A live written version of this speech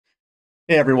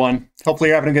Hey everyone, hopefully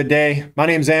you're having a good day. My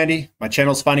name's Andy, my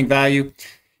channel's Finding Value.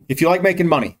 If you like making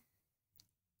money,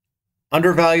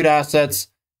 undervalued assets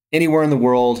anywhere in the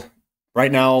world,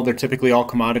 right now they're typically all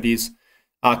commodities,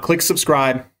 click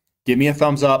subscribe, give me a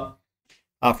thumbs up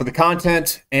for the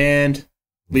content, and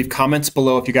leave comments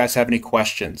below if you guys have any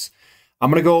questions. I'm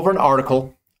going to go over an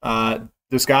article.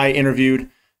 This guy interviewed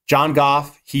John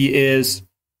Goff. He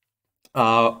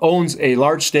owns a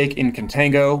large stake in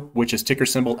Contango, which is ticker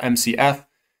symbol MCF.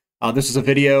 This is a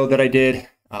video that I did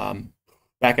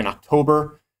back in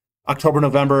November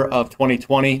of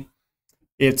 2020.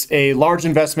 It's a large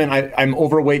investment. I'm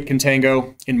overweight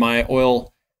Contango in my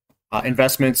oil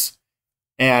investments,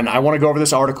 and I want to go over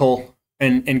this article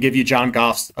and give you John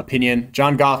Goff's opinion.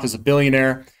 John Goff is a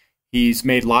billionaire. He's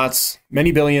made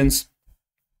many billions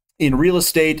in real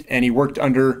estate, and he worked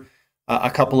under a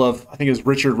couple of, I think it was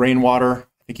Richard Rainwater.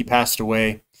 I think he passed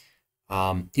away.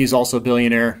 He's also a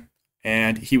billionaire,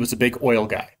 and he was a big oil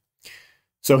guy.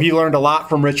 So he learned a lot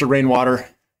from Richard Rainwater,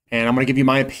 and I'm going to give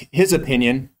you his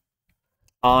opinion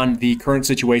on the current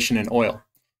situation in oil.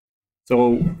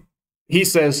 So he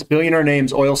says, billionaire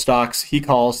names oil stocks he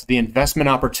calls the investment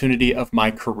opportunity of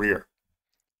my career.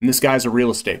 And this guy's a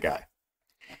real estate guy.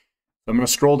 So I'm going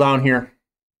to scroll down here.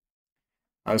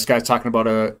 This guy's talking about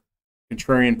a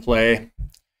contrarian play.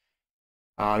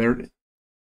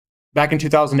 Back in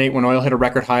 2008, when oil hit a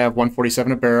record high of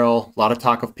 147 a barrel, a lot of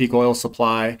talk of peak oil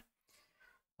supply.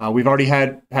 We've already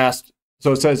had past,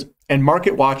 so it says, and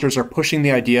market watchers are pushing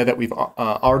the idea that we've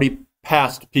already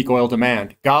passed peak oil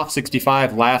demand. Goff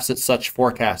 65 laughs at such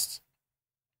forecasts.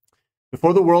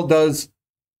 Before the world does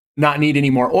not need any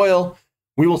more oil,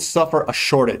 we will suffer a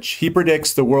shortage. He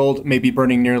predicts the world may be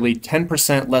burning nearly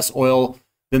 10% less oil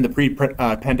than the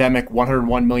pre-pandemic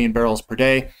 101 million barrels per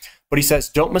day. But he says,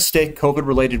 don't mistake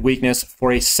COVID-related weakness for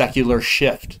a secular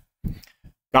shift.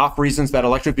 Goff reasons that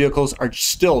electric vehicles are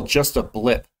still just a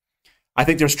blip. I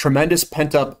think there's tremendous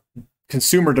pent-up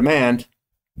consumer demand.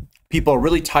 People are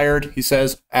really tired, he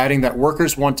says, adding that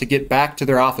workers want to get back to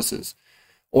their offices.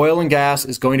 Oil and gas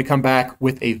is going to come back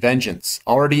with a vengeance.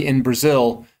 Already in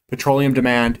Brazil, petroleum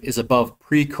demand is above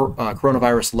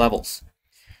pre-coronavirus levels.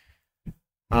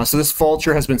 So this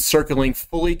vulture has been circling,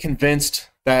 fully convinced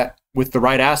that with the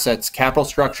right assets, capital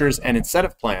structures, and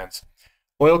incentive plans,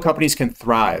 oil companies can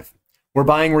thrive. We're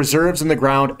buying reserves in the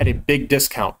ground at a big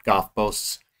discount, Goff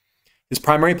boasts. His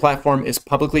primary platform is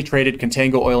publicly traded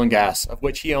Contango Oil and Gas, of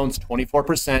which he owns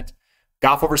 24%.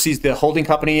 Goff oversees the holding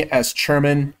company as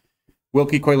chairman.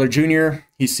 Wilkie Coiler Jr.,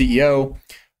 he's CEO.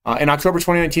 In October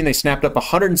 2019, they snapped up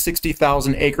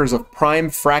 160,000 acres of prime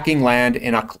fracking land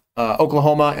in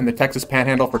Oklahoma and the Texas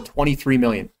Panhandle for $23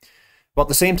 million. While at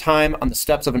the same time, on the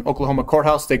steps of an Oklahoma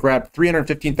courthouse, they grabbed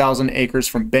 315,000 acres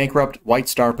from bankrupt White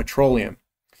Star Petroleum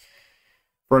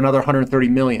for another 130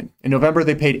 million. In November,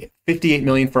 they paid 58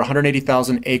 million for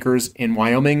 180,000 acres in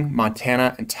Wyoming,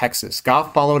 Montana, and Texas.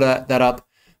 Goff followed that up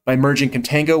by merging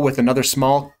Contango with another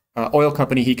small oil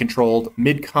company he controlled,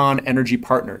 Mid-Con Energy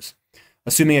Partners.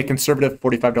 Assuming a conservative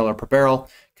 $45 per barrel,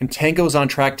 Contango is on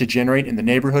track to generate in the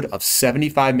neighborhood of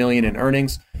 $75 million in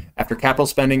earnings after capital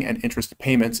spending and interest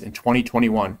payments in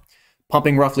 2021,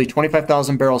 pumping roughly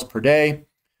 25,000 barrels per day.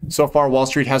 So far, Wall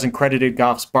Street hasn't credited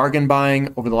Goff's bargain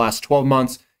buying over the last 12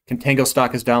 months. Contango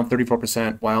stock is down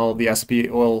 34%, while the S&P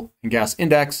Oil and Gas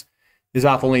Index is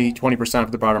off only 20%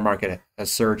 of the broader market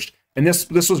has surged. And this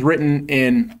was written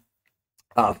in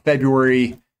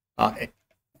February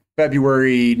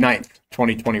 9th,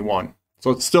 2021.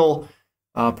 So it's still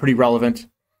pretty relevant.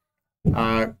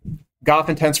 Goff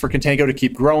intends for Contango to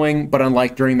keep growing, but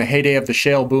unlike during the heyday of the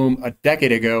shale boom a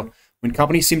decade ago, when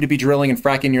companies seem to be drilling and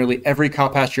fracking nearly every cow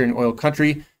pasture in oil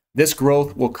country, this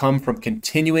growth will come from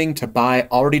continuing to buy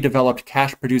already developed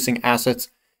cash-producing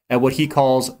assets at what he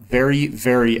calls very,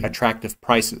 very attractive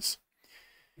prices.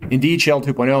 Indeed, Shale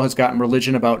 2.0 has gotten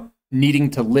religion about needing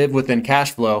to live within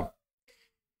cash flow.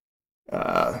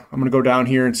 I'm going to go down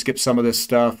here and skip some of this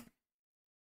stuff.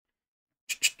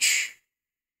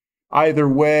 Either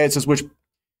way, it says which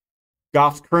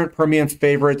Goff's current Permian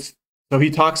favorites. So he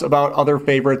talks about other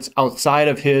favorites outside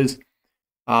of his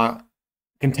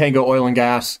Contango Oil and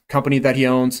Gas company that he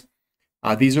owns.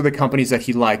 These are the companies that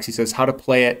he likes. He says how to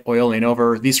play it, oil ain't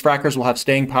over. These frackers will have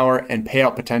staying power and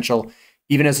payout potential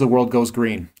even as the world goes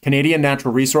green. Canadian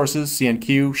Natural Resources,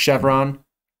 CNQ, Chevron,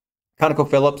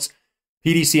 ConocoPhillips,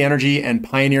 PDC Energy, and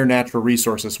Pioneer Natural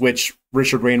Resources, which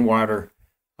Richard Rainwater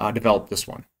developed this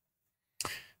one.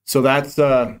 So that's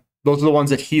those are the ones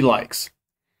that he likes.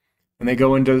 And they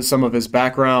go into some of his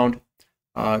background.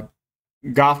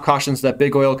 Goff cautions that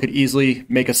big oil could easily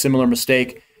make a similar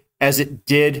mistake as it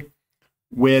did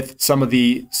with some of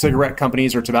the cigarette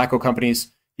companies or tobacco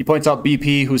companies. He points out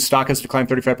BP, whose stock has declined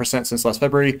 35% since last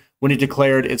February, when it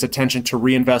declared its intention to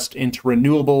reinvest into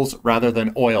renewables rather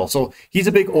than oil. So he's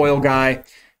a big oil guy.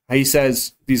 He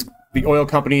says the oil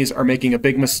companies are making a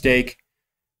big mistake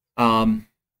going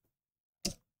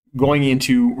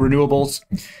into renewables.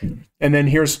 And then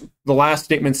here's the last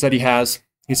statements that he has.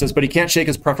 He says, but he can't shake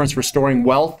his preference for storing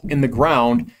wealth in the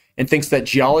ground and thinks that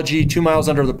geology 2 miles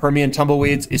under the Permian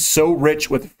tumbleweeds is so rich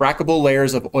with frackable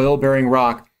layers of oil-bearing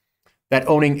rock that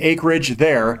owning acreage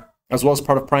there, as well as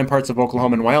part of prime parts of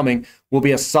Oklahoma and Wyoming, will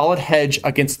be a solid hedge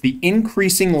against the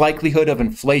increasing likelihood of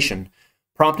inflation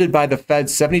prompted by the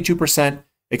Fed's 72%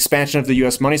 expansion of the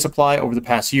U.S. money supply over the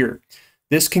past year.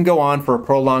 This can go on for a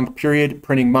prolonged period,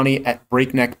 printing money at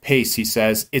breakneck pace, he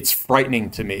says. It's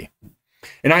frightening to me.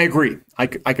 And I agree. I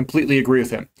completely agree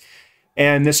with him.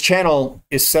 And this channel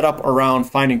is set up around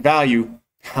finding value,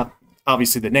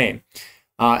 obviously the name.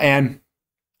 And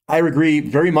I agree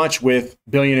very much with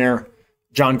billionaire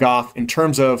John Goff in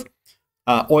terms of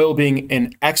oil being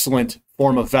an excellent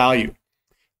form of value.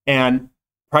 And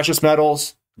precious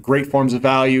metals, great forms of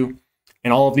value,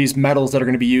 and all of these metals that are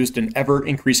going to be used in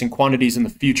ever-increasing quantities in the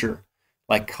future,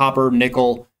 like copper,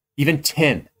 nickel, even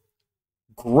tin.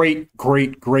 Great,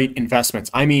 great, great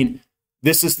investments. I mean,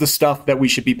 this is the stuff that we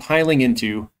should be piling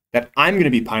into, that I'm going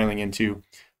to be piling into,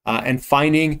 and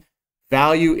finding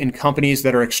value in companies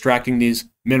that are extracting these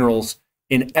minerals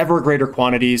in ever greater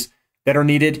quantities that are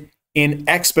needed in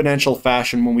exponential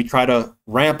fashion when we try to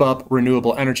ramp up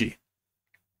renewable energy.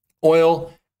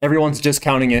 Oil, everyone's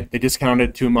discounting it. They discount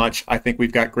it too much. I think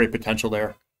we've got great potential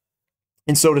there.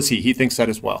 And so does he. He thinks that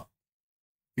as well.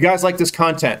 If you guys like this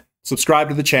content, subscribe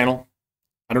to the channel.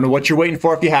 I don't know what you're waiting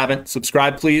for if you haven't.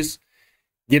 Subscribe, please.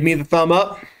 Give me the thumb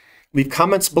up. Leave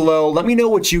comments below. Let me know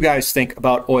what you guys think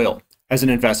about oil as an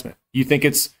investment. You think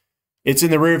it's in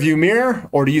the rearview mirror,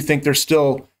 or do you think there's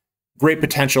still great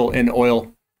potential in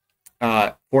oil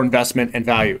for investment and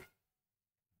value?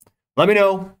 Let me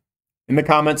know in the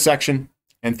comments section.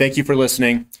 And thank you for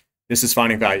listening. This is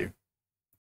Finding Value.